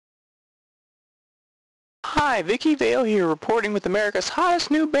Hi, Vicki Vale here reporting with America's hottest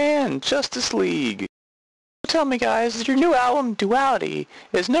new band, Justice League. Tell me guys, your new album, Duality,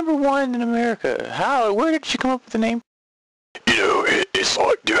 is #1 in America. Where did you come up with the name? You know, it's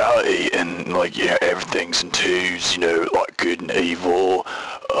like duality and like, yeah, everything's in twos, you know, like good and evil,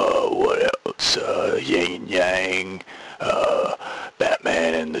 what else, yin and yang,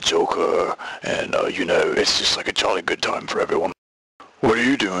 Batman and the Joker, and, you know, it's just like a jolly good time for everyone. What are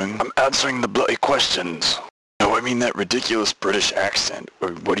you doing? I'm answering the bloody questions. No, I mean that ridiculous British accent.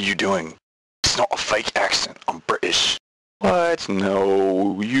 What are you doing? It's not a fake accent. I'm British. What?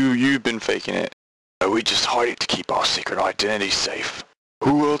 No, you've been faking it. We just hide it to keep our secret identity safe.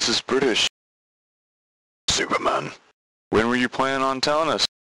 Who else is British? Superman. When were you planning on telling us?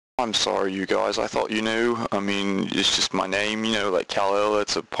 I'm sorry, you guys. I thought you knew. I mean, it's just my name, you know, like Kal-El.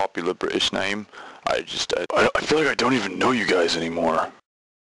 It's a popular British name. I feel like I don't even know you guys anymore.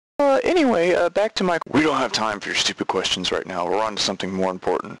 Anyway, back to my... We don't have time for your stupid questions right now. We're on to something more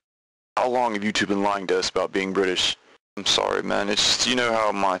important. How long have you two been lying to us about being British? I'm sorry, man. It's just, you know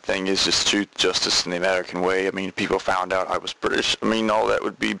how my thing is just truth, justice, and the American way. I mean, if people found out I was British, I mean, all that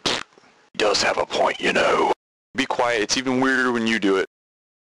would be... He does have a point, you know. Be quiet. It's even weirder when you do it.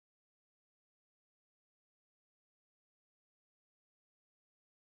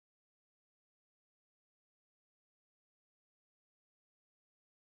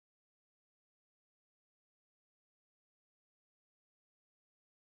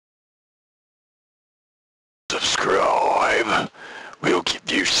 Subscribe. We'll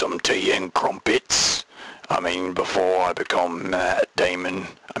give you some tea and crumpets. I mean, before I become Matt Damon.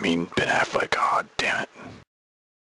 I mean, Ben Affleck. God damn it.